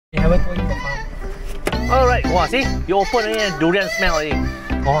You haven't go in the farm. Alright, wow, see? You open and durian smell already.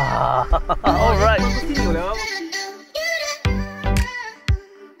 Wow. Alright.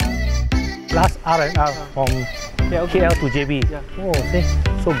 Last R&R from KL to JB. Yeah. Oh, see?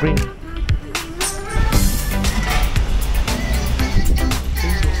 So green.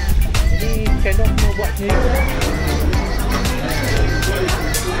 Ini Chendol mau buat sendiri.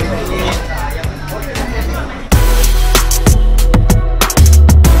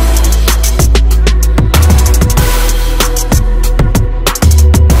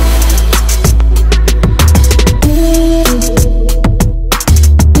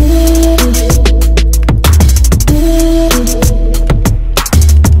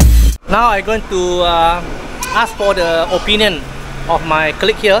 Now I'm going to ask for the opinion of my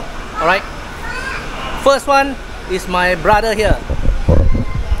colleague here. Alright. First one is my brother here.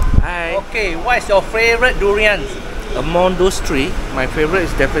 Hi. Okay, what is your favorite durians? Among those three, my favorite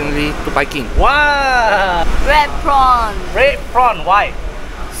is definitely Tupai King. Wow! Red prawn. Red prawn, why?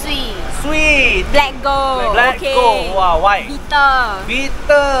 Sweet. Sweet. Black gold. Black okay. gold, wow, why? Bitter.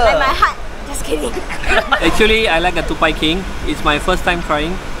 Bitter. Like my heart. Just kidding. Actually, I like a Tupai King. It's my first time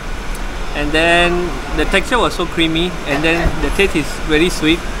trying. And then the texture was so creamy, and then the taste is very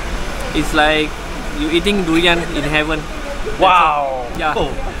sweet. It's like you eating durian in heaven. Wow. Yeah. Cool.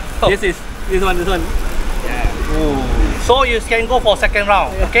 This one. Yeah. Ooh. So you can go for second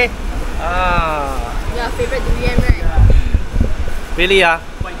round, okay? Your favorite durian, right? Really, I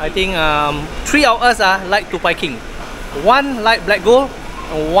think three of us like Tupai King. One like black gold,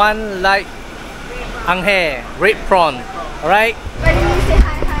 and one like anghe, red prawn. Alright? Why did you say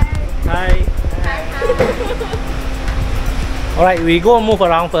hi? Hi. Alright, we go and move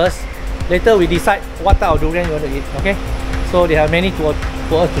around first. Later we decide what type of durian you want to eat, okay? So there are many for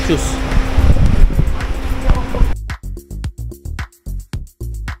us to choose.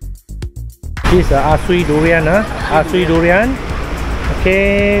 This is Asui durian, Asui durian.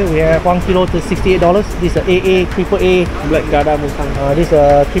 Okay, we have 1 kilo to $68. This is AA, triple A. Black Gala Musang. This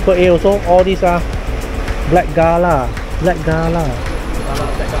is triple A also. All these are black gala. Black gala.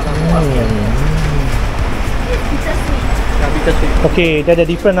 Okay, they're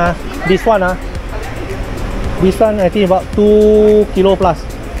different. This one, this one I think about 2 kilo plus.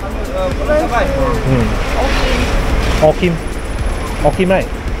 Okim, right?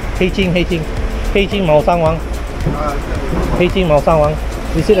 Heijing Mao Sang Wang. Heijing Mao Sang Wang.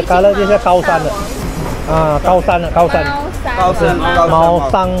 You see the color? This is Kaosan. Kaosan. Mao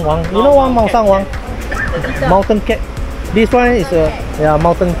Sang Wang. You know what Mao Sang Wang? Mountain cat. This one is a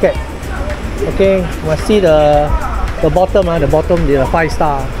mountain cat. Okay, must see the bottom. The bottom the 5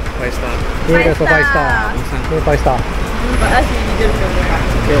 star. 5 star. Yeah, that's a 5 star. Yeah, 5 star. But us, we didn't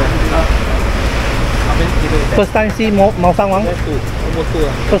know. First time see Mao Sang Wang.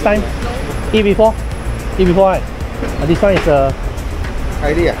 First time. Eat before. Right? This one is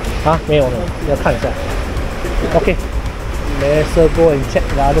idea. 没有，要看一下。Okay. Let's go and check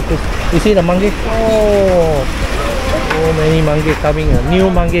the other place. You see the manggis? Oh, so many manggis coming. New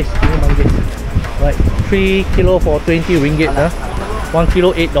manggis. Right, 3 kilo for 20 ringgit. 1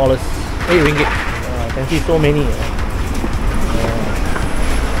 kilo $8. 8 ringgit. Can see so many.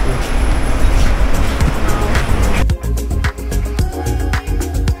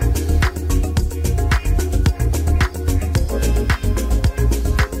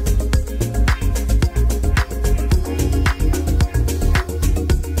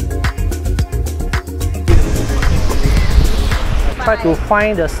 Try to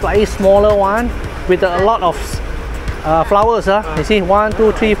find the slightly smaller one with a lot of flowers. You see 1,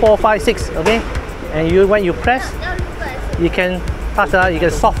 2, 3, 4, 5, 6. Okay, and when you press, you can touch. You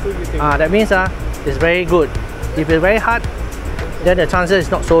can soft. That means it's very good. If it's very hard, then the chances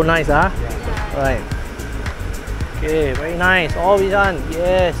is not so nice. Right. Okay, very nice. All we done.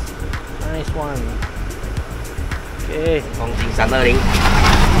 Yes, nice one. Okay. 公斤320。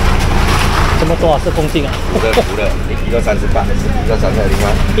这么多少是公斤啊5的1 kilo 38，1 kilo 320吗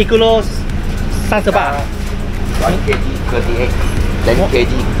？1 kilo 38。1 kg 38， 10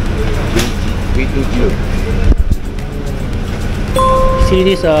 kg 320。See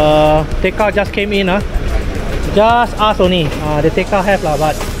this Teka just came in. Just ask only. The Teka have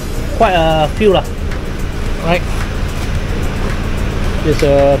but quite a few Right. There's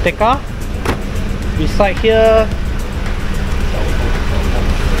a Teka. Beside here.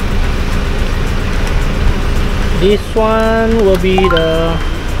 This one will be the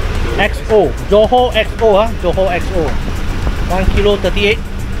XO, Johor XO, Johor XO. 1 kilo 38.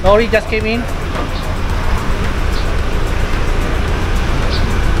 Lorry just came in.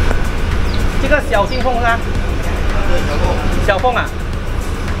 这个小信封小凤啊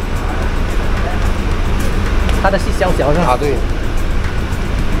它的是小小的。啊，对，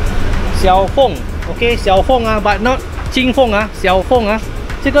小凤 ，OK， 小凤啊 ，but not 金凤啊，小凤啊。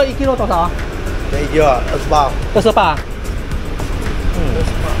这个1 kilo 多少啊没有啊，28。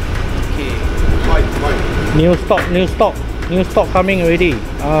 ？28。New stock coming already.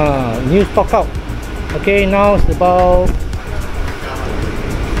 New stock out. Okay, now it's about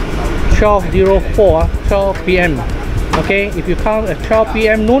 12:04, 12 p.m. Okay, if you come at 12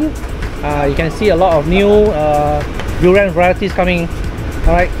 p.m. noon, you can see a lot of new durian varieties coming.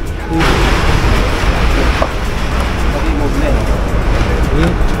 All right.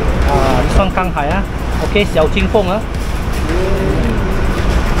 This one Shanghai ah. Okay, 小金凤啊。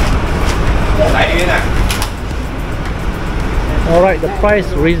Alright, the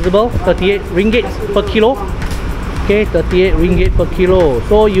price reasonable, 38 ringgit per kilo. Okay, 38 ringgit per kilo.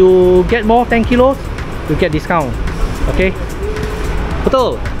 So you get more 10 kilos, you get discount. Okay.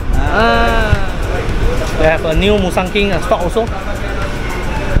 Betul. They have a new Musang King stock also.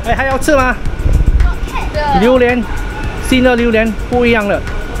 哎，还要吃吗？榴莲，新的榴莲不一样的。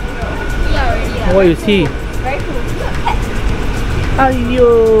What you see?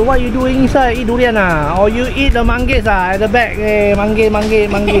 Ayo, what you doing inside? Eat durian ah? Or you eat the manggis at the back? Manggis.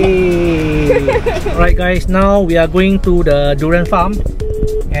 Alright guys, now we are going to the durian farm,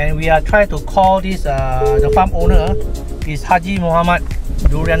 and we are trying to call this the farm owner is Haji Mohhamad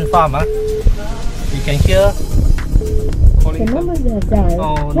Durian Farm. You can hear calling.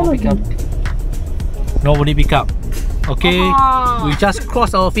 Oh, no pick up. Nobody pick up. Okay, we just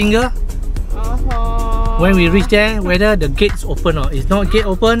cross our finger. When we reach there, whether the gates open or it's not gate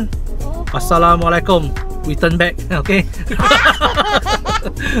open, Assalamualaikum. We turn back, okay?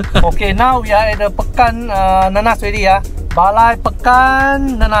 Okay, now we are at the Pekan nenas already. Balai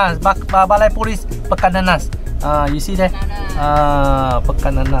Pekan nenas, Balai Polis Pekan nenas. You see there?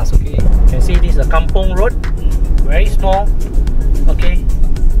 Pekan nenas. Okay. You can see this is a kampung road, very small. Okay.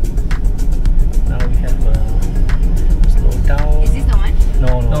 Now we have slow down. Is this the one?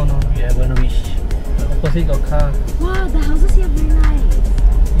 No. We haven't reached. Opposite got car. Wow, the houses here are very nice.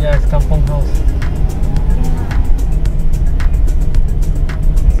 Yeah, it's kampung house.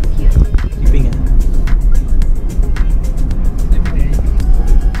 Sleeping it.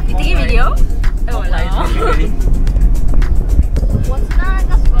 You taking video? Oh, wow.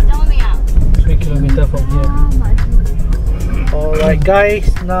 3 kilometers from here. Alright guys,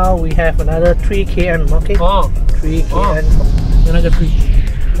 now we have another 3 km, okay? 3 km. Another 3.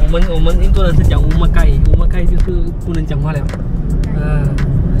 我们印度人是讲乌马盖就是不能讲话了。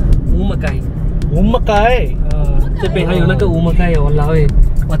乌马盖。这边还有那个乌马盖哦，老诶，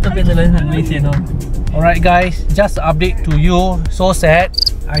哇，这边的人很危险哦。Alright guys, just update to you. So sad.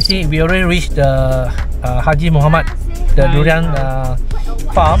 I see we already reached the Haji Mohhamad, the durian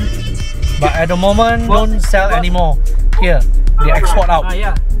farm. But at the moment, don't sell anymore here. They export out.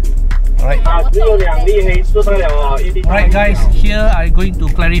 Yeah. Alright. Alright guys, here I'm going to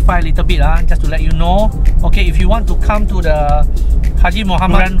clarify a little bit just to let you know. Okay, if you want to come to the Haji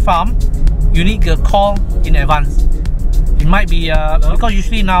Mohhamad farm, you need to call in advance. It might be because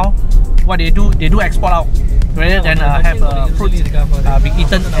usually now what they do export out rather than have fruits be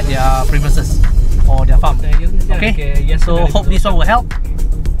eaten at their premises or their farm. Okay, so hope this one will help.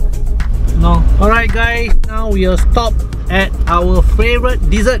 No. Alright guys, now we will stop at our favorite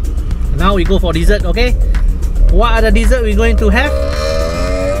dessert. Now we go for dessert, okay? What are the dessert we're going to have?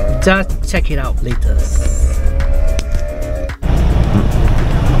 Just check it out later.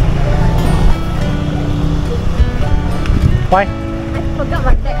 Why? I forgot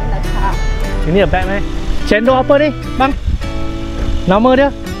my bag in the car. You need a bag, man. Chendol apa ni, bang? Nama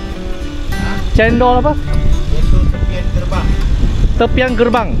dia? Chendol apa? Itu tepian gerbang. Tepian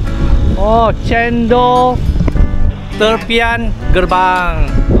gerbang. Oh, cendol tepian gerbang.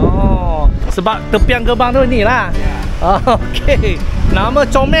 Oh, sebab tepian gerbang tu ni lah. Okay. Nama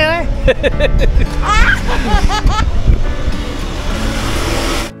comel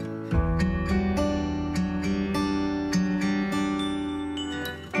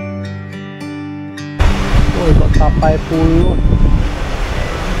Oh, got tapai pulut.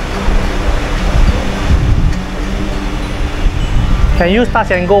 Can use touch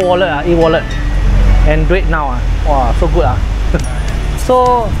and go wallet e-wallet and do it now Wah, so good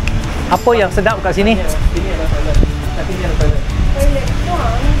So, apa yang sedap kat sini?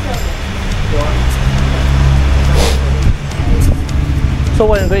 So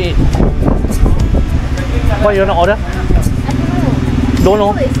what you going to eat? What you want to order? Don't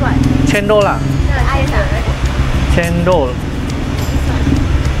know. Chendol lah. Chendol.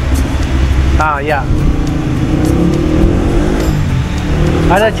 Yeah.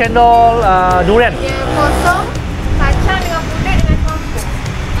 Ada cendol durian. Dia kosong, kacang dengan pulut dengan campur.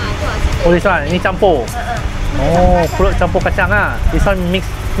 Tu lah. Oh, this one. Ini campur. Oh, pulut campur kacang ah. This one mix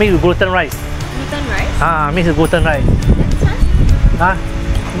with gluten rice. Gluten rice? Mix with gluten rice. Ah,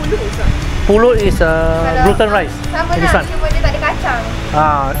 Pulut is what? pulut is gluten rice. Sama This lah, one. cuma dia tak ada kacang.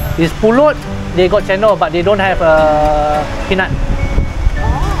 Is pulut. They got cendol, but they don't have peanut.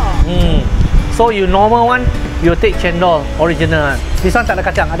 Oh. So you normal one, you take cendol original. This one tak ada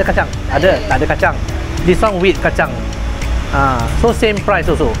kacang, ada kacang. Ada, tak ada kacang. This one with kacang. So same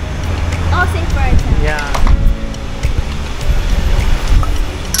price also. Oh, same price. Yeah.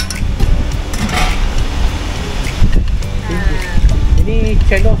 Ini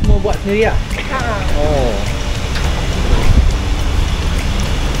cendol semua buat sendiri lah? Oh.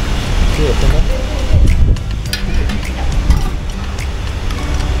 Okay, semua.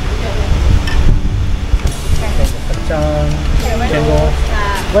 Kacang, cendol.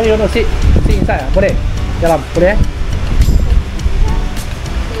 Where you want to sit? Sit inside? Boleh? Dalam? Boleh?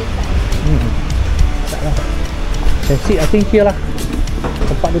 Can sit, I think here lah.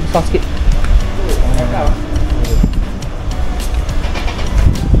 Tempat dia besar sikit.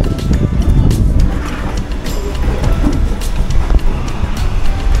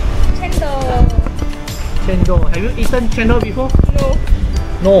 Chendol. Have you eaten chendol before? No.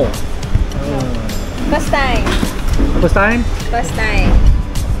 No. First time. First time? First time.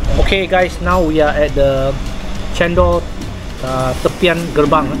 Okay guys, now we are at the Chendol Tepian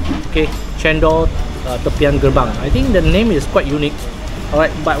Gerbang. Okay, Chendol Tepian Gerbang. I think the name is quite unique.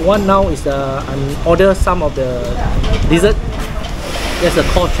 Alright, but one now is I'm order some of the dessert. That's a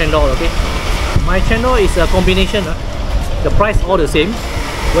called Chendol. Okay, my Chendol is a combination. The price all the same.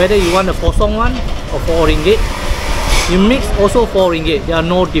 Whether you want the kosong one or 4 ringgit, you mix also 4 ringgit. There are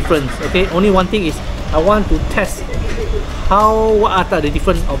no difference. Okay, only one thing is I want to test what are the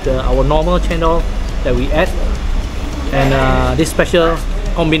difference of our normal chendol that we add and this special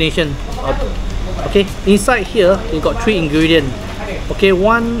combination. Okay, inside here they got 3 ingredients. Okay,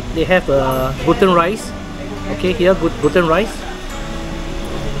 one they have gluten rice. Okay, here gluten rice.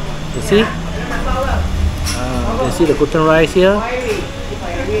 You see? You see the gluten rice here.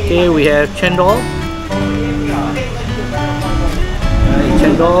 Okay, we have chendol.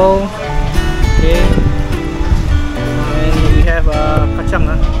 Chendol. Okay, and we have kacang.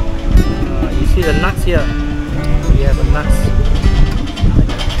 You see the nuts here. We have nuts.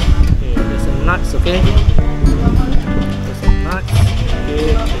 Okay, there's some nuts. Okay, there's some nuts.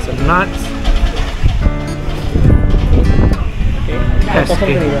 Okay, there's some nuts. Okay, yes,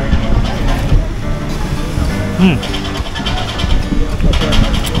 okay.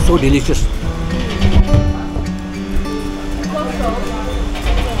 So delicious.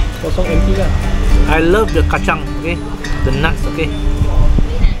 Kosong empty lah. I love the kacang, okay, the nuts, okay.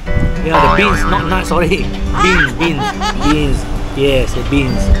 Yeah, the beans, not nuts, sorry. Beans. Yes, the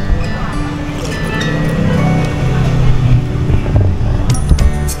beans.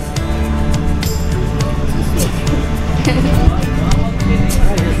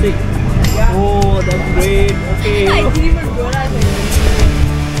 Oh, that's great. Okay.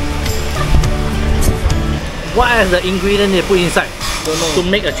 What is the ingredient they put inside to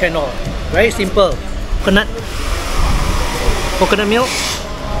make a chendol? Very simple. Coconut milk,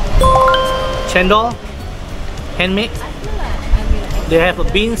 chendol, handmade. They have a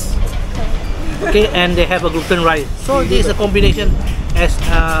beans, okay, and they have a gluten rice. So this is a combination. As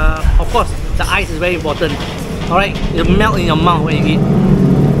of course, the ice is very important. All right, it will melt in your mouth when you eat.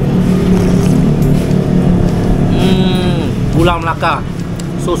 Gula Melaka,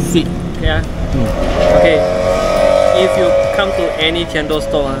 so sweet. Yeah. Okay. If you come to any chendol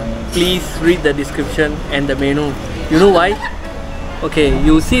store, please read the description and the menu. You know why? Okay,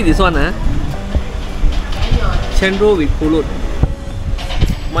 you see this one, chendol with pulut.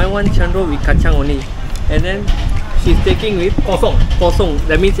 My one chendol with kacang only, and then she's taking with kosong.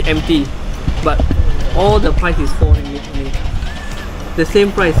 That means empty. But all the price is 4 ringgit only. The same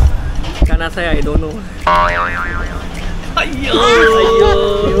price. Karena saya, I don't know.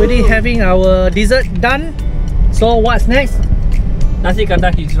 We're already having our dessert done. So what's next? Nasi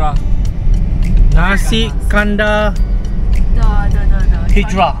Kandar Hijrah. Nasi Kandar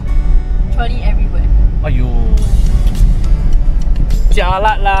Hijrah. Trolley everywhere. Ayo,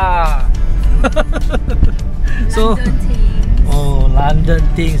 jalan lah. So, London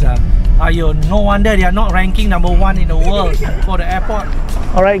things. Ayo, no wonder they are not ranking #1 in the world for the airport.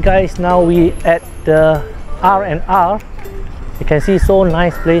 Alright guys, now we at the R&R. You can see so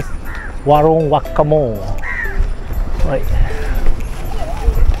nice place, Warung Wakamo. Right.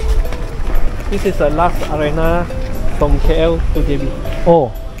 This is the last arena from KL to JB.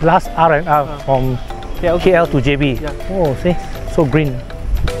 Oh, last R&R from KL to JB. Yeah. Oh, see, so green.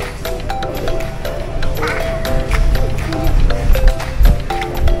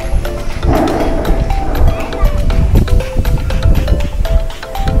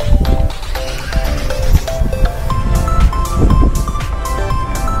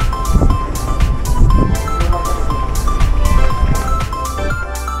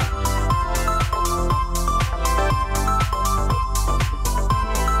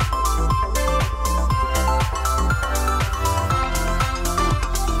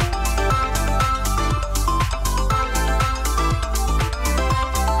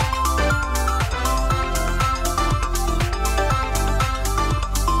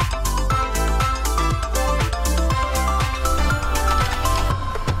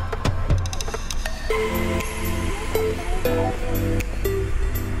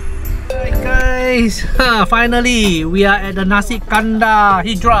 Guys, finally we are at the Nasi Kandar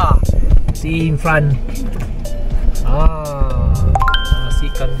Hijrah. See in front. Nasi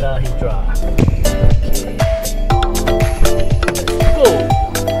Kandar Hijrah. Go.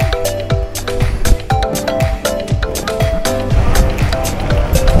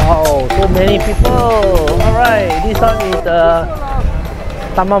 Wow, so many people. Alright, this one is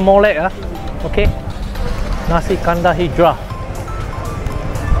Taman Molek. Okay, Nasi Kandar Hijrah.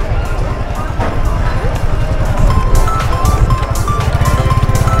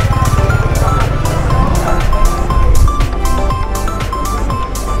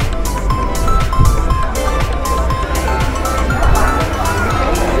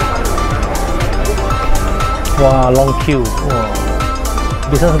 Wow, long queue. Wow.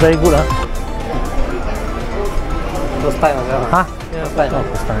 Business very good, huh? First time, Huh? Yeah, Oh,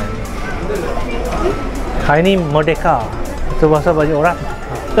 first time. Hari ni Merdeka. Itu pasal banyak orang.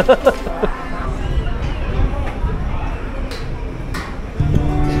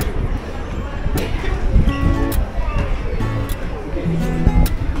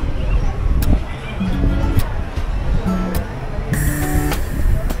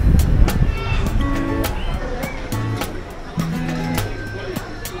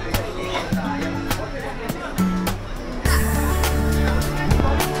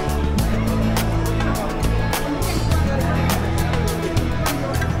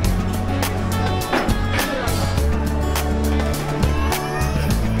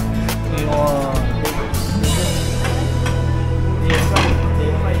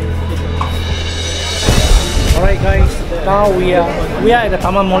 Alright guys, now we are at the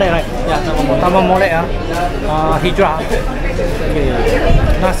Taman Molek, right? Yeah, Taman Molek, Hijrah. Okay.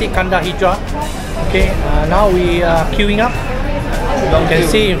 Nasi Kandar Hijrah. Okay, now we are queuing up. You can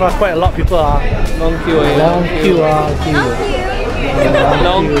see in front quite a lot of people are. long queue. Long queue.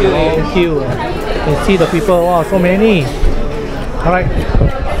 Long queue. You can see the people. Wow, so many. Alright.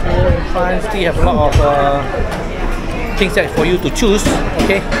 So in front still have a lot of things that for you to choose.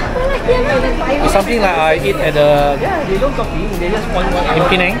 Okay. It's something like I eat at the They don't copy, they just point one in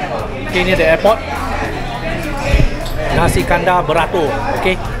Penang, okay, near the airport. Nasi Kandar beratur,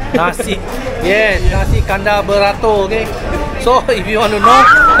 okay. Nasi Kandar beratur, okay. So if you want to know,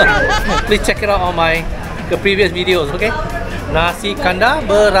 please check it out on the previous videos, okay. Nasi Kandar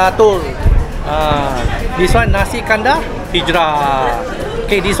beratur. This one Nasi Kandar Hijrah.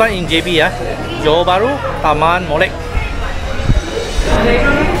 Okay, this one in JB, Johor Bahru, Taman Molek.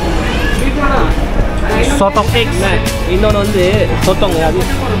 Sotong eggs. 이건 언제 소똥 해야지.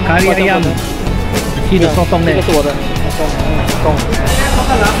 Kari ayam. See the sotong there. 这个是我的。sotonг.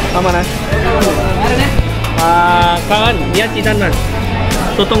 他们呢？kawan, dia 鸡蛋呢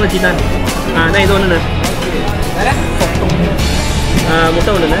？sotong 的鸡蛋。那一段呢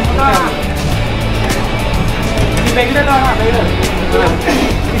？muka mana?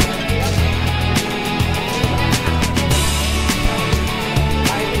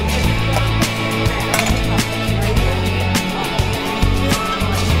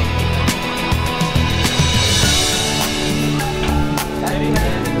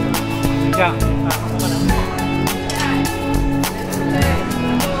 Yeah.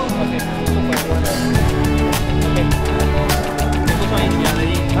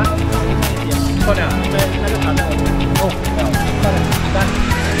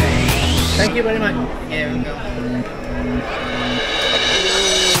 Thank you very much. Yeah,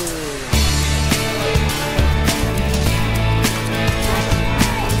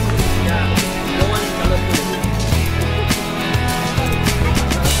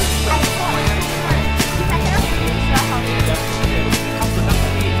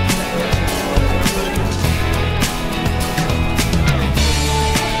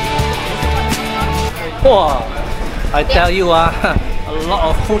 Wow, I tell you, a lot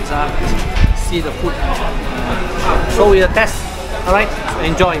of food. See the food. So we'll test. Alright,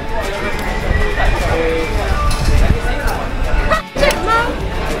 enjoy.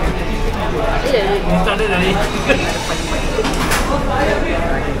 Started already.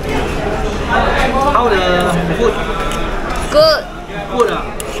 How the food? Good. Good.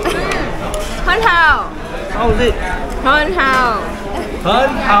 Hơn hào. How is it? Hơn hào. Hơn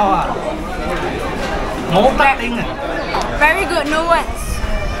hào. Mố tát tiếng à? Very good, no words.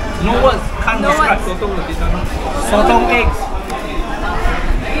 No words. Can't describe. Sotong eggs.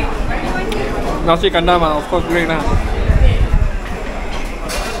 Nasi Kandar mah, of course great lah.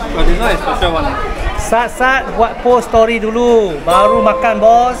 But this one is special one. Sat, buat post story dulu. Baru makan,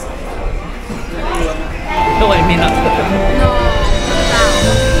 bos. Know what I mean lah? No.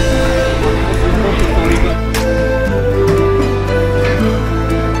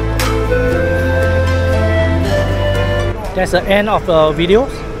 That's the end of the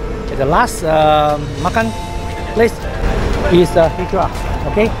videos. The last makan place is Hijrah.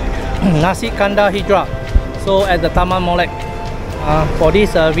 Okay, Nasi Kandar Hijrah. So at the Taman Molek. For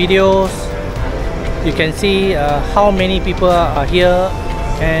these videos, you can see how many people are here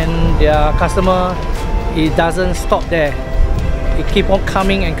and their customer. It doesn't stop there. It keep on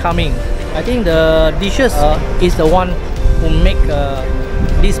coming and coming. I think the dishes is the one who make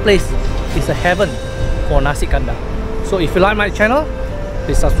this place is a heaven for Nasi Kandar. So if you like my channel,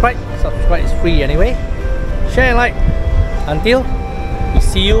 please subscribe. Subscribe is free anyway. Share and like. Until we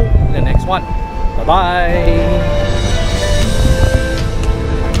see you in the next one. Bye bye.